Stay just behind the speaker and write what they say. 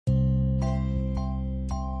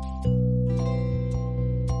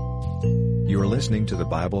listening to the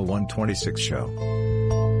Bible 126 show.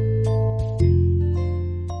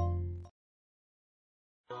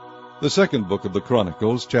 The second book of the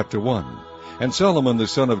Chronicles, chapter 1. And Solomon the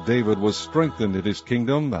son of David was strengthened in his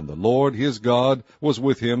kingdom, and the Lord his God was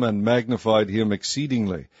with him, and magnified him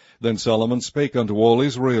exceedingly. Then Solomon spake unto all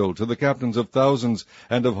Israel, to the captains of thousands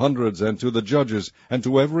and of hundreds, and to the judges, and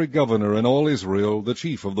to every governor in all Israel, the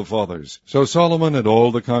chief of the fathers. So Solomon and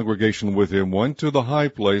all the congregation with him went to the high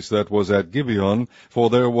place that was at Gibeon,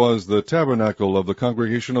 for there was the tabernacle of the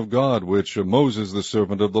congregation of God, which Moses the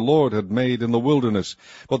servant of the Lord had made in the wilderness.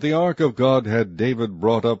 But the ark of God had David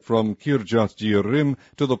brought up from Kirjath-jearim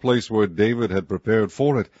to the place where David had prepared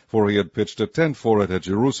for it, for he had pitched a tent for it at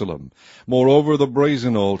Jerusalem. Moreover, the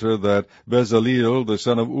brazen altar that Bezaleel the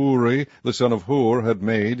son of Uri, the son of Hur, had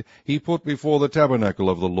made, he put before the tabernacle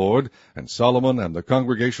of the Lord, and Solomon and the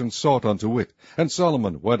congregation sought unto it. And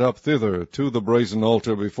Solomon went up thither to the brazen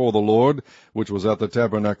altar before the Lord, which was at the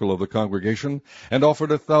tabernacle of the congregation, and offered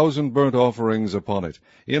 1,000 burnt offerings upon it.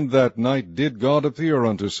 In that night did God appear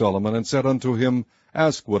unto Solomon, and said unto him,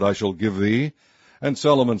 Ask what I shall give thee. And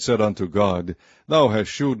Solomon said unto God, Thou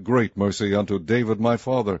hast shewed great mercy unto David my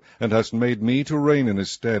father, and hast made me to reign in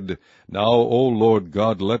his stead. Now, O Lord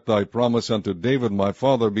God, let thy promise unto David my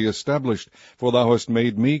father be established, for thou hast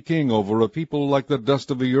made me king over a people like the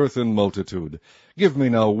dust of the earth in multitude. Give me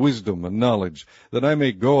now wisdom and knowledge, that I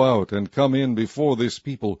may go out and come in before this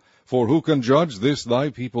people, for who can judge this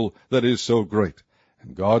thy people that is so great?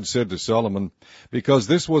 And God said to Solomon, Because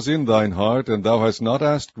this was in thine heart, and thou hast not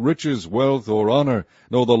asked riches, wealth, or honor,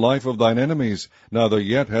 nor the life of thine enemies, neither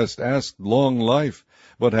yet hast asked long life,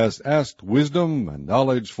 but hast asked wisdom and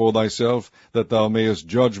knowledge for thyself, that thou mayest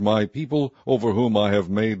judge my people, over whom I have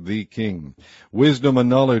made thee king. Wisdom and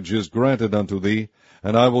knowledge is granted unto thee,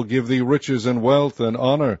 and I will give thee riches and wealth and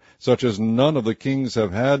honor, such as none of the kings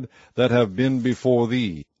have had that have been before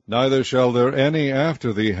thee. Neither shall there any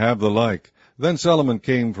after thee have the like. Then Solomon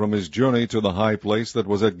came from his journey to the high place that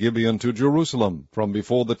was at Gibeon to Jerusalem, from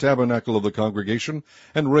before the tabernacle of the congregation,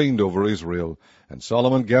 and reigned over Israel. And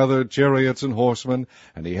Solomon gathered chariots and horsemen,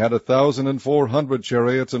 and he had 1,400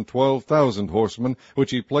 chariots and 12,000 horsemen,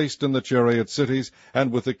 which he placed in the chariot cities,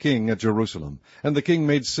 and with the king at Jerusalem. And the king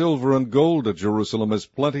made silver and gold at Jerusalem as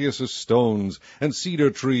plenteous as stones, and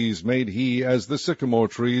cedar trees made he as the sycamore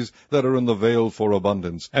trees that are in the vale for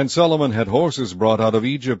abundance. And Solomon had horses brought out of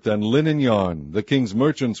Egypt, and linen yarn. The king's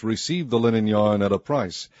merchants received the linen yarn at a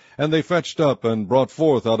price. And they fetched up and brought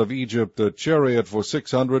forth out of Egypt a chariot for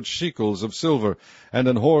 600 shekels of silver, and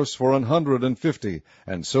an horse for 150.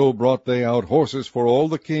 And so brought they out horses for all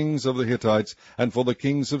the kings of the Hittites, and for the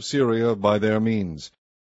kings of Syria by their means.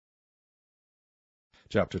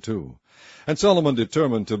 Chapter 2. And Solomon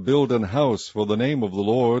determined to build an house for the name of the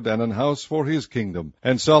Lord, and an house for his kingdom.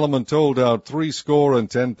 And Solomon told out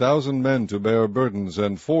 70,000 men to bear burdens,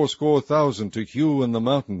 and 80,000 to hew in the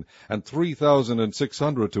mountain, and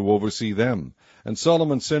 3,600 to oversee them. And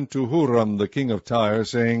Solomon sent to Huram the king of Tyre,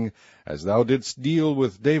 saying, As thou didst deal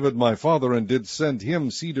with David my father, and didst send him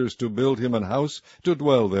cedars to build him an house to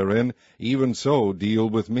dwell therein, even so deal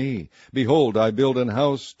with me. Behold, I build an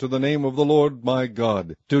house to the name of the Lord my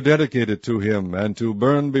God, to dedicate it to him, and to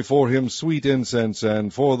burn before him sweet incense,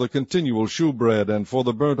 and for the continual shewbread, and for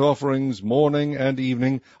the burnt offerings morning and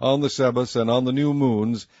evening, on the Sabbaths, and on the new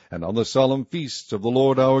moons, and on the solemn feasts of the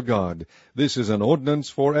Lord our God. This is an ordinance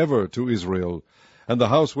for ever to Israel. And the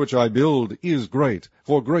house which I build is great,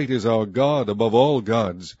 for great is our God above all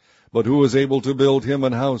gods. But who is able to build him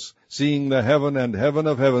an house, seeing the heaven and heaven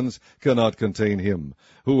of heavens cannot contain him?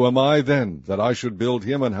 Who am I then, that I should build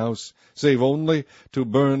him an house, save only to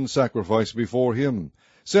burn sacrifice before him?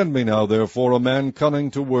 Send me now, therefore, a man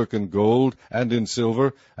cunning to work in gold, and in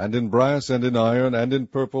silver, and in brass, and in iron, and in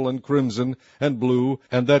purple, and crimson, and blue,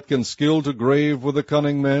 and that can skill to grave with the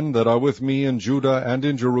cunning men that are with me in Judah and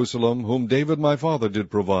in Jerusalem, whom David my father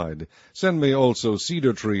did provide. Send me also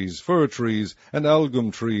cedar trees, fir trees, and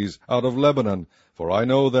algum trees out of Lebanon, for I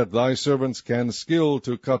know that thy servants can skill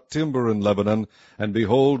to cut timber in Lebanon, and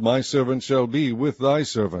behold, my servants shall be with thy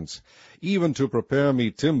servants, even to prepare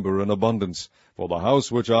me timber in abundance. For the house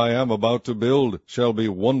which I am about to build shall be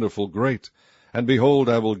wonderful great. And behold,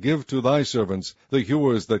 I will give to thy servants, the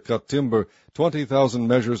hewers that cut timber, 20,000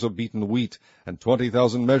 measures of beaten wheat, and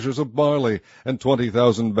 20,000 measures of barley, and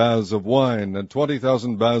 20,000 baths of wine, and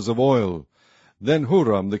 20,000 baths of oil. Then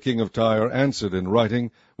Huram the king of Tyre answered in writing,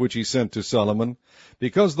 which he sent to Solomon,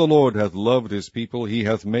 Because the Lord hath loved his people, he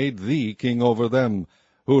hath made thee king over them.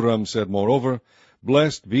 Huram said moreover,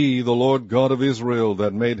 Blessed be the Lord God of Israel,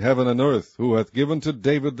 that made heaven and earth, who hath given to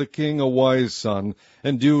David the king a wise son,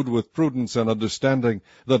 endued with prudence and understanding,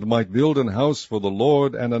 that might build an house for the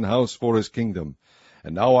Lord, and an house for his kingdom.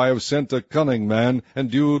 And now I have sent a cunning man,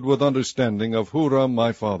 endued with understanding, of Huram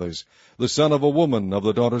my fathers, the son of a woman of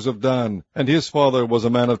the daughters of Dan. And his father was a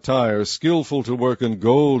man of Tyre, skillful to work in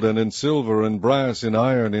gold, and in silver, in brass, in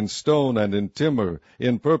iron, in stone, and in timber,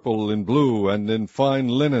 in purple, in blue, and in fine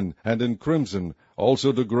linen, and in crimson,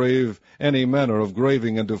 also to grave any manner of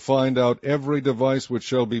graving, and to find out every device which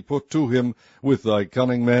shall be put to him with thy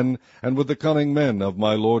cunning men, and with the cunning men of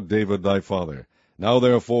my lord David thy father. Now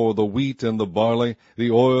therefore the wheat and the barley,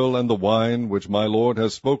 the oil and the wine, which my lord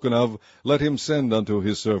has spoken of, let him send unto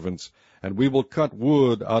his servants. And we will cut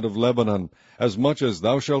wood out of Lebanon, as much as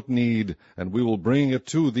thou shalt need, and we will bring it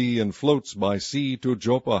to thee in floats by sea to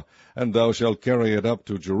Joppa, and thou shalt carry it up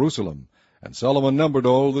to Jerusalem. And Solomon numbered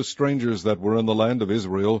all the strangers that were in the land of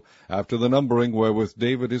Israel, after the numbering wherewith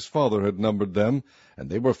David his father had numbered them,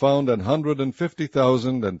 and they were found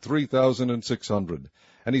 150,000 and 3,600.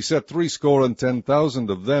 And he set 70,000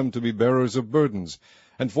 of them to be bearers of burdens,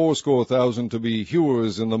 and 80,000 to be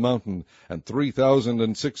hewers in the mountain, and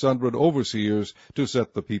 3,600 overseers to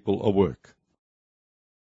set the people a work.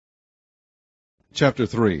 Chapter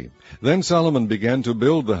 3. Then Solomon began to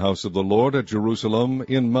build the house of the Lord at Jerusalem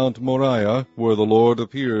in Mount Moriah, where the Lord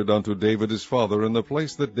appeared unto David his father, in the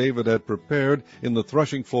place that David had prepared in the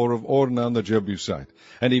threshing floor of Ornan the Jebusite.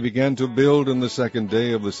 And he began to build in the 2nd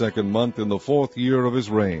day of the 2nd month, in the 4th year of his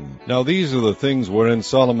reign. Now these are the things wherein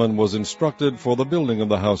Solomon was instructed for the building of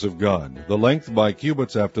the house of God. The length by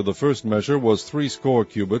cubits after the first measure was 60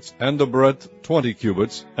 cubits, and the breadth 20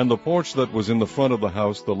 cubits. And the porch that was in the front of the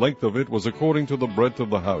house, the length of it was according to the breadth of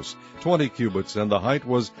the house, 20 cubits, and the height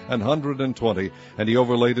was 120, and he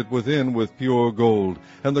overlaid it within with pure gold.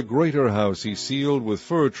 And the greater house he sealed with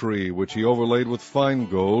fir tree, which he overlaid with fine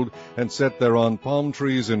gold, and set thereon palm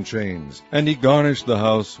trees and chains. And he garnished the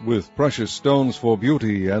house with precious stones for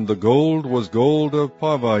beauty, and the gold was gold of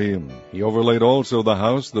Parvaim. He overlaid also the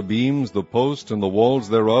house, the beams, the posts, and the walls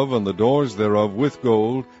thereof, and the doors thereof with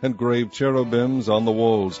gold, and graved cherubims on the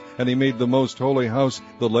walls. And he made the most holy house,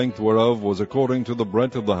 the length whereof was according to the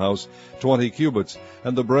breadth of the house, 20 cubits,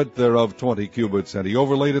 and the breadth thereof 20 cubits, and he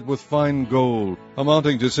overlaid it with fine gold,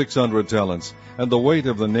 amounting to 600 talents. And the weight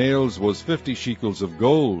of the nails was 50 shekels of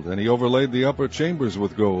gold, and he overlaid the upper chambers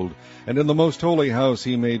with gold. And in the most holy house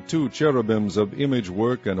he made 2 cherubims of image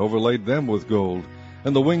work, and overlaid them with gold.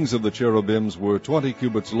 And the wings of the cherubims were 20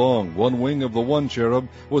 cubits long. One wing of the one cherub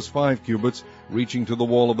was 5 cubits, reaching to the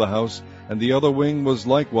wall of the house, and the other wing was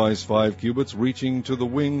likewise 5 cubits, reaching to the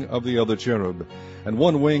wing of the other cherub. And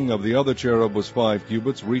one wing of the other cherub was 5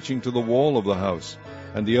 cubits, reaching to the wall of the house.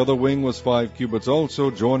 And the other wing was 5 cubits also,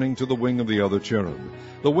 joining to the wing of the other cherub.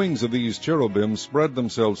 The wings of these cherubims spread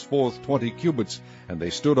themselves forth 20 cubits, and they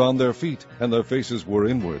stood on their feet, and their faces were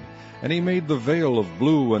inward. And he made the veil of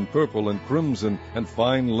blue and purple and crimson, and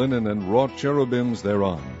fine linen, and wrought cherubims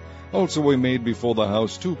thereon. Also he made before the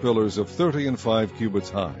house 2 pillars of 30 and 5 cubits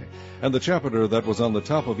high, and the chapiter that was on the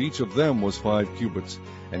top of each of them was 5 cubits.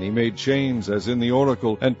 And he made chains as in the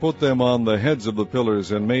oracle, and put them on the heads of the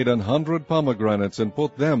pillars, and made 100 pomegranates, and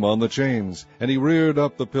put them on the chains. And he reared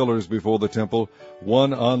up the pillars before the temple,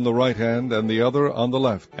 one on the right hand, and the other on the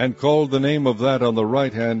left, and called the name of that on the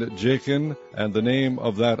right hand Jachin, and the name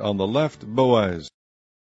of that on the left Boaz.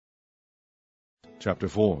 Chapter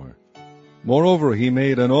 4. Moreover he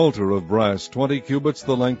made an altar of brass, 20 cubits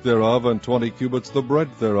the length thereof, and 20 cubits the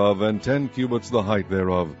breadth thereof, and 10 cubits the height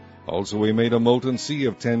thereof. Also he made a molten sea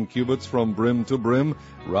of 10 cubits from brim to brim,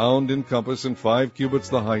 round in compass, and 5 cubits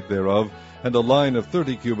the height thereof, and a line of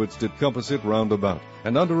 30 cubits did compass it round about.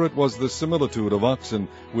 And under it was the similitude of oxen,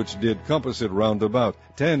 which did compass it round about,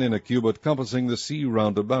 10 in a cubit, compassing the sea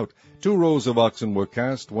round about. 2 rows of oxen were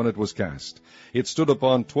cast when it was cast. It stood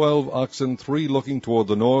upon 12 oxen, 3 looking toward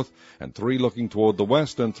the north, and 3 looking toward the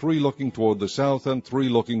west, and 3 looking toward the south, and 3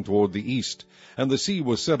 looking toward the east. And the sea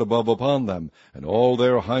was set above upon them, and all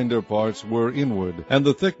their hinder parts were inward. And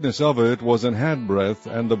the thickness of it was an handbreadth,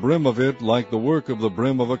 and the brim of it like the work of the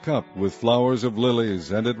brim of a cup, with flowers of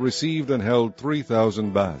lilies, and it received and held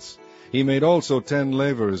 3,000 baths. He made also 10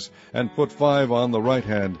 lavers, and put 5 on the right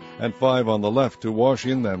hand, and 5 on the left, to wash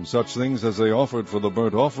in them such things as they offered for the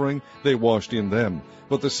burnt offering, they washed in them.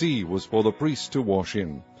 But the sea was for the priests to wash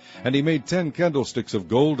in. And he made 10 candlesticks of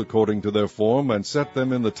gold according to their form, and set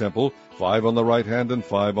them in the temple, 5 on the right hand, and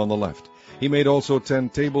 5 on the left. He made also 10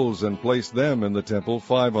 tables, and placed them in the temple,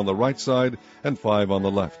 5 on the right side, and 5 on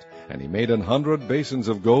the left. And he made 100 basins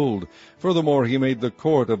of gold. Furthermore he made the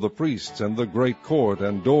court of the priests, and the great court,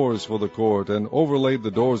 and doors for the court, and overlaid the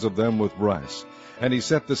doors of them with brass. And he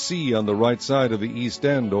set the sea on the right side of the east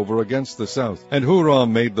end over against the south. And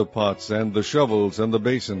Huram made the pots, and the shovels, and the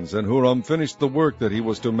basins. And Huram finished the work that he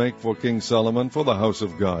was to make for King Solomon for the house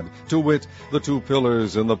of God, to wit, the 2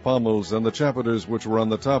 pillars, and the pommels, and the chapiters which were on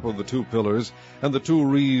the top of the 2 pillars, and the 2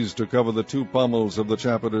 wreaths to cover the 2 pommels of the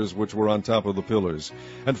chapiters which were on top of the pillars,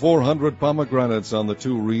 and 400 pomegranates on the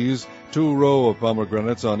 2 wreaths, 2 row of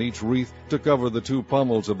pomegranates on each wreath, to cover the 2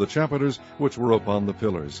 pommels of the chapiters which were upon the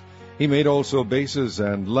pillars. He made also bases,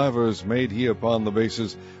 and lavers made he upon the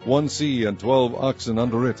bases, 1 sea, and 12 oxen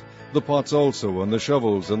under it. The pots also, and the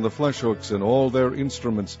shovels, and the flesh hooks, and all their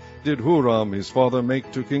instruments, did Huram his father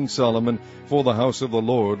make to King Solomon for the house of the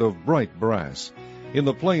Lord of bright brass. In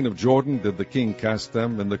the plain of Jordan did the king cast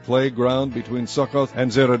them, in the clay ground between Succoth and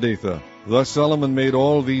Zeredathah. Thus Solomon made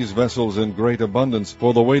all these vessels in great abundance,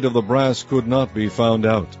 for the weight of the brass could not be found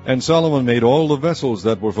out. And Solomon made all the vessels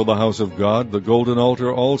that were for the house of God, the golden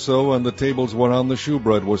altar also, and the tables whereon the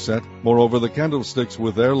shewbread was set, moreover the candlesticks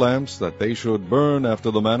with their lamps, that they should burn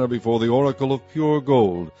after the manner before the oracle of pure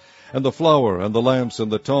gold. And the flour, and the lamps, and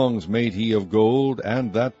the tongs made he of gold,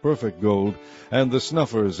 and that perfect gold, and the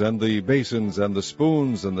snuffers, and the basins, and the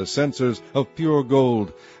spoons, and the censers of pure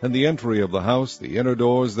gold, and the entry of the house, the inner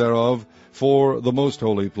doors thereof, for the most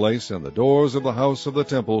holy place, and the doors of the house of the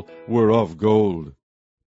temple were of gold.